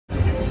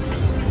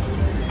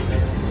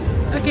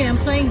Okay, I'm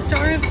playing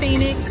Star of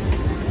Phoenix,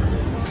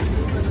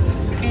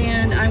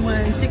 and I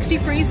won 60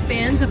 free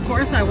spins. Of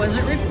course, I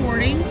wasn't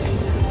recording.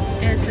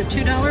 It's a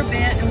 $2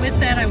 bet, and with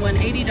that, I won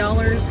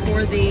 $80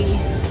 for the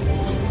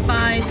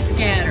 5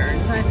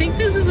 scatters. I think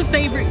this is a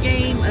favorite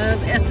game of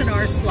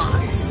SNR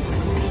slots.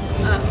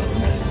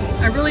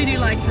 I really do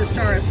like the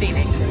Star of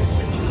Phoenix.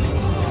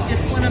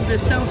 It's one of the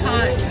So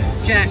Hot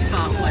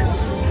jackpot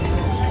ones.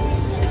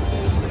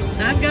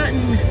 And I've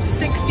gotten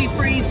 60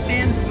 free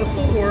spins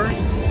before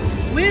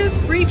with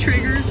free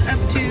triggers up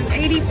to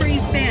 80 free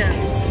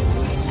spins.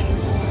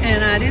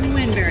 And I didn't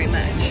win very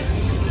much.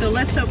 So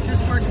let's hope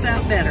this works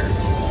out better.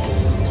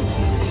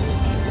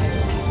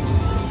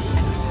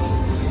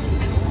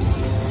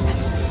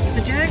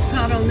 The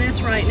jackpot on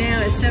this right now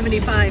is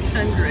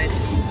 $7,500.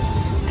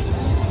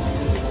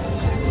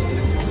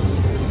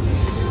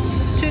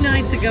 2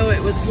 nights ago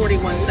it was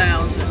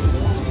 $41,000.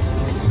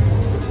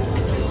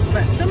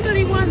 But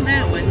somebody won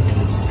that one.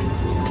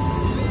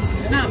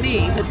 Not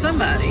me, but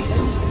somebody.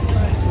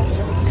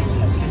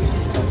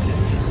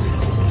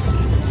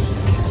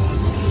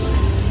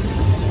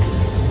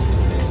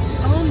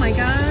 Oh my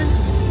God.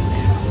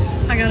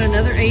 I got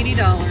another $80.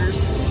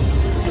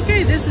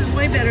 Okay, this is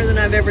way better than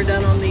I've ever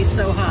done on these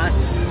So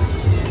Hots.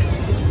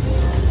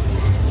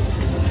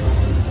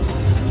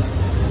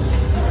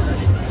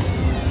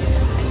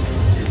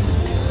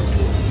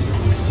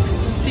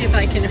 Let's see if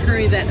I can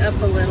hurry that up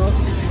a little.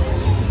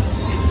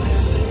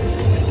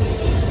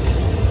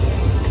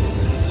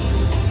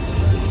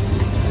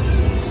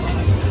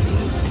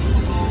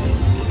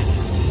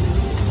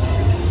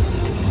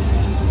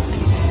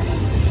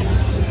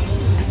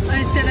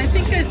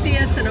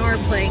 SNR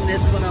playing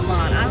this one a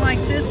lot. I like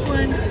this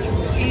one,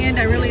 and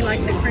I really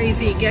like the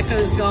Crazy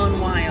Geckos Gone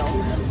Wild.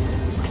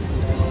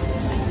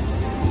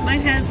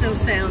 Mine has no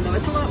sound though.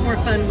 It's a lot more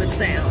fun with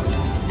sound.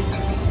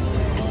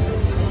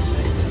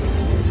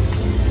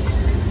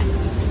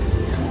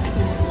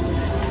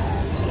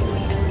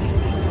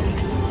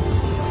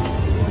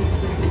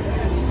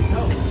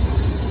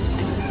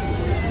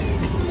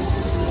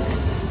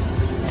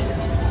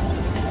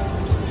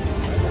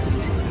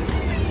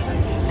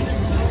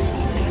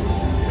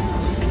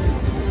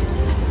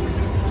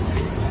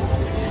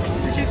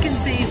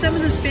 See, some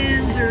of the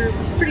spins are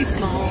pretty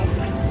small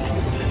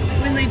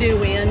when they do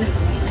win.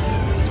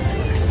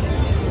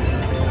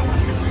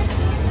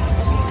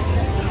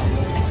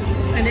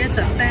 And it's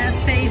a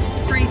fast-paced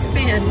free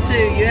spin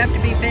too. You have to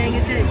be paying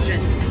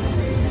attention.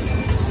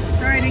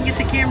 Sorry I didn't get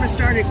the camera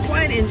started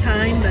quite in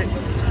time, but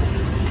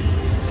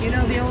you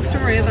know the old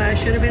story of I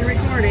should have been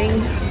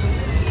recording.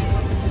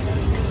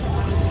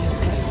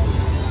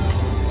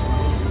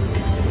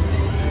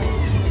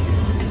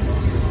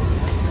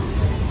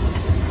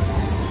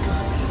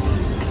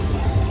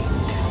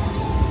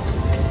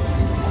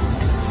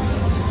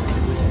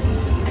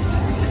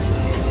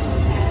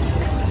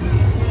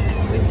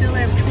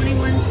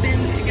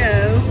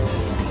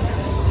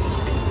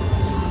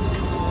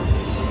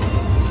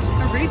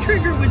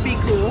 Trigger would be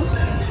cool,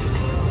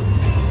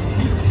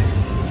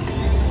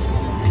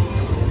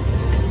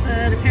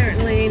 but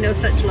apparently no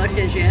such luck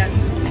as yet.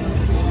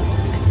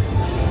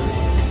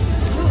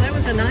 Oh, that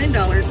was a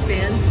 $9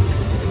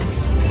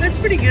 spin. That's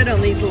pretty good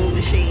on these little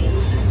machines.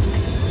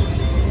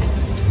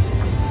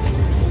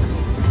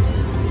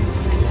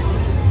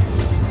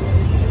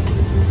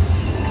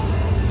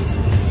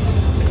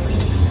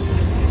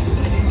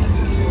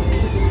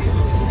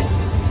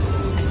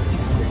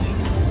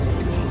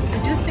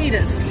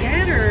 A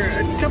scatter,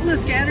 a couple of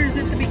scatters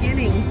at the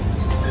beginning.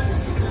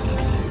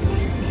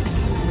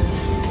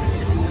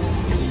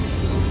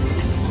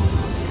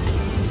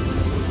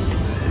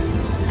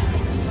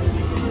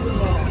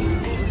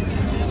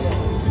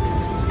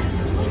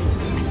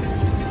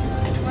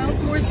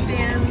 More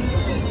spins.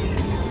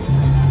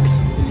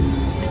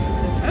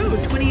 Oh,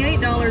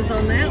 $28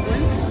 on that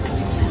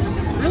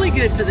one. Really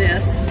good for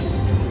this.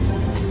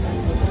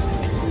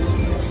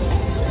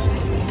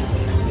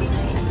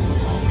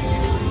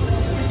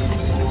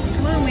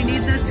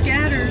 The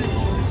scatters.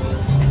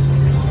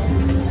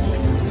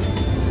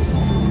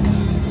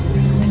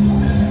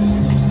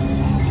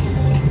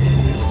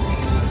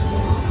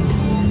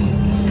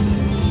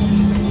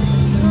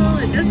 Well,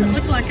 it doesn't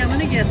look like I'm going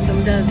to get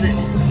them, does it?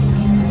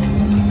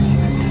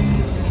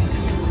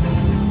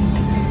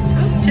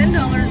 Oh,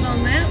 $10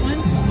 on that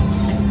one.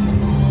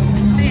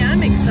 Hey,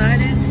 I'm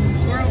excited.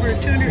 We're over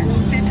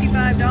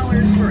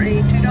 $255 for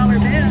a $2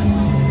 bet.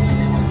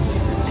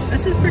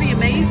 This is pretty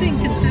amazing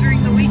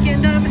considering the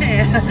weekend I've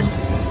had.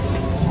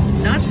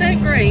 Not that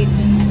great.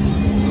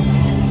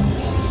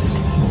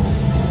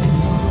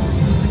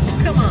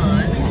 Come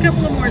on, a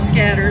couple of more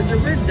scatters or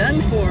we're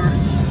done for.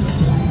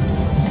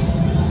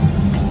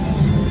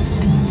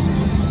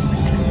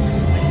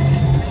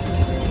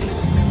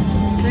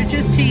 They're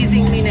just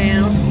teasing me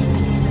now.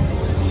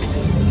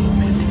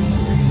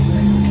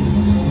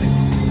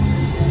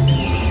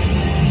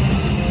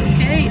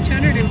 Okay,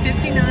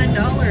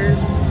 $259.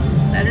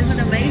 That is an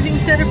amazing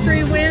set of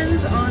free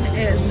wins on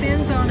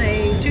spins on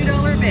a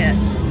 $2 bet.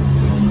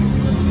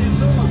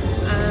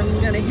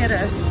 I'm gonna hit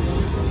a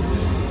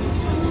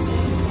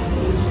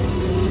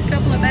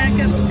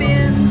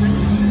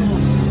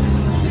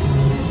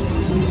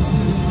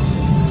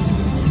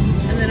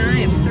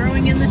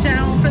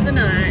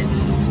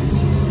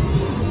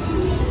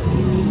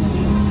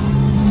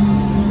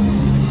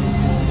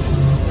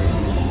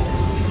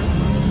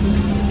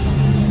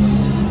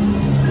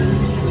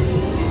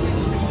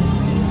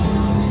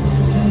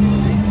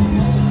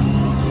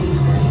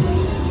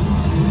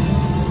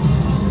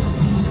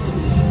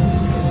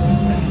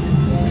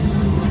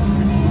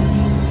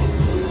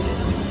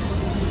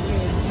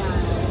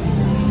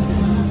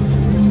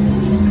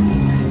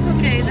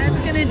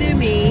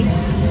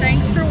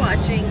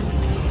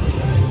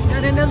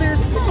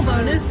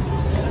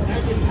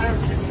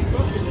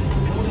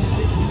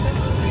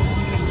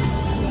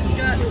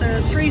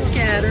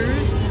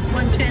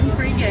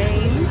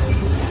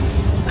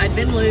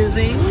had been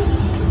losing.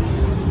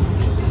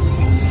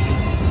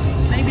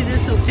 Maybe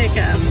this will pick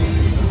up.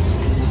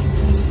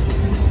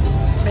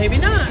 Maybe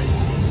not.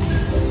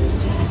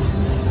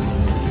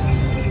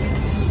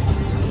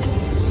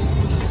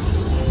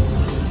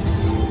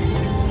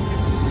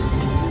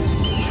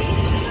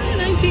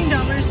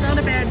 $19, not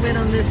a bad win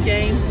on this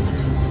game.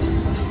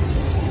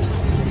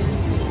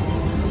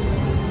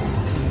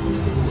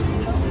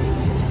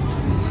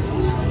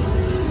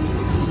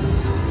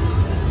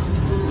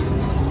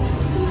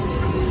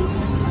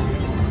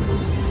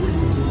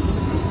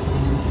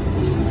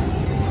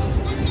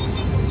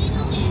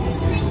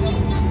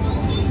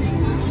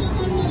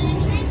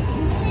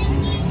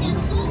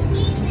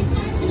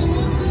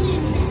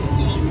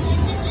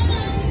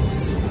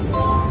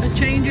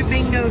 Change a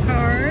bingo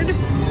card. The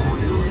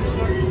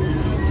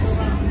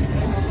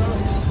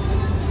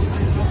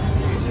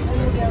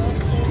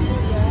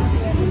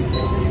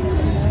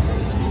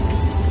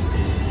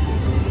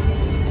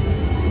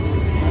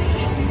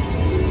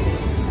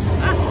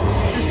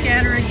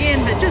scatter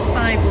again, but just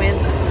 5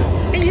 wins.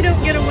 And you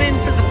don't get a win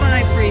for the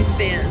 5 free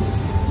spins.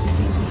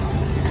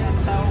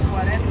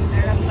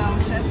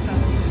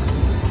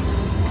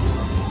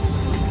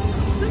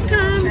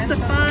 Sometimes the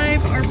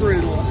 5 are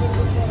brutal.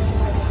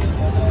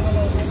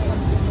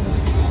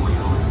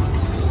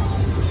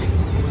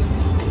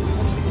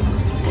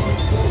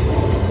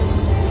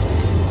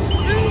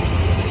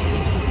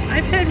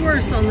 I've had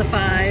worse on the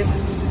 5.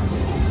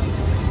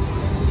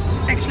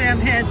 Actually, I've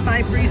had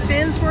 5 free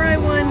spins where I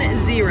won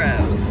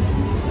 0.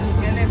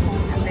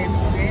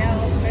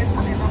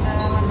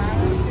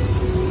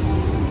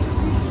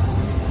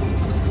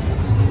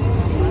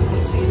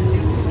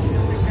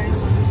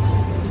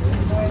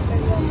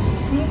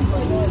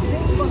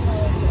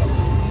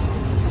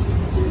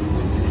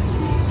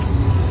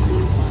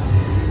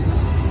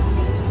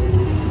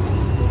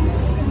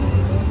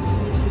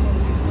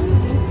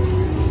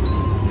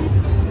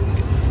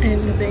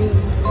 And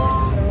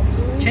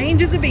the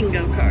change of the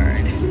bingo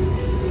card.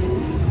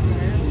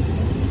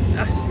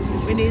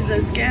 We need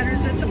those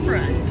scatters at the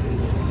front.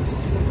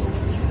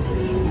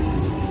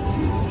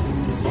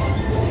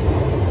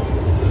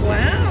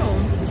 Wow.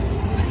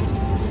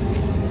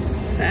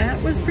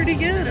 That was pretty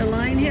good. A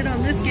line hit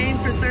on this game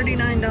for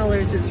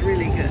 $39 is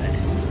really good.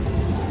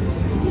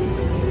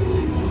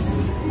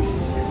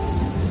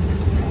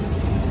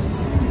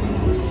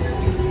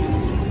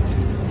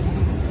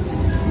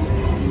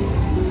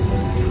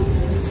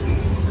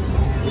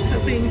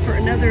 For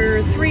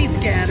another 3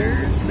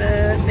 scatters,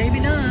 but maybe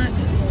not.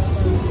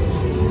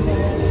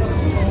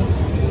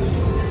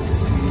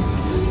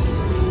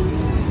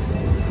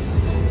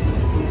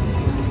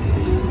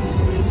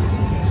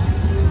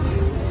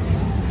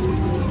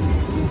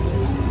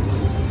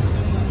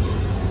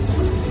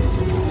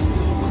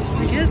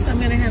 I guess I'm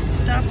gonna have to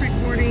stop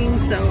recording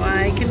so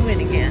I can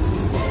win again.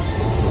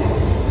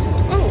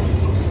 Oh,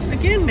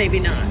 again, maybe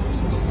not.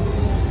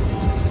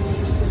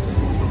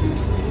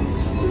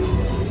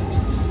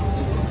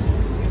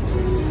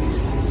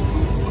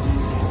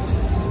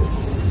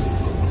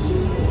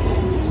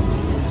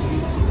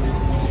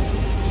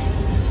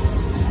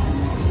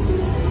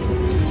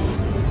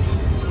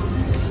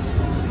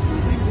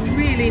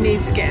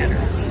 Need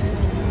scatters.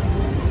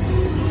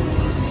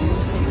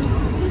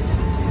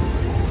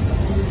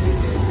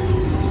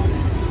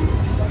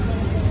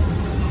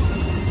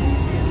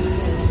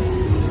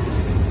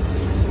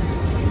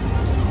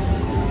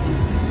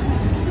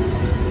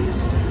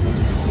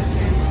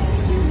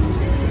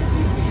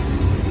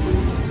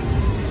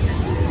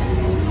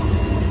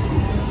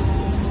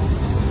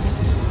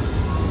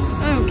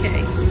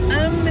 Okay,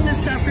 I'm gonna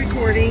stop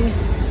recording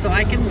so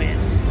I can win,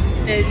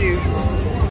 as usual.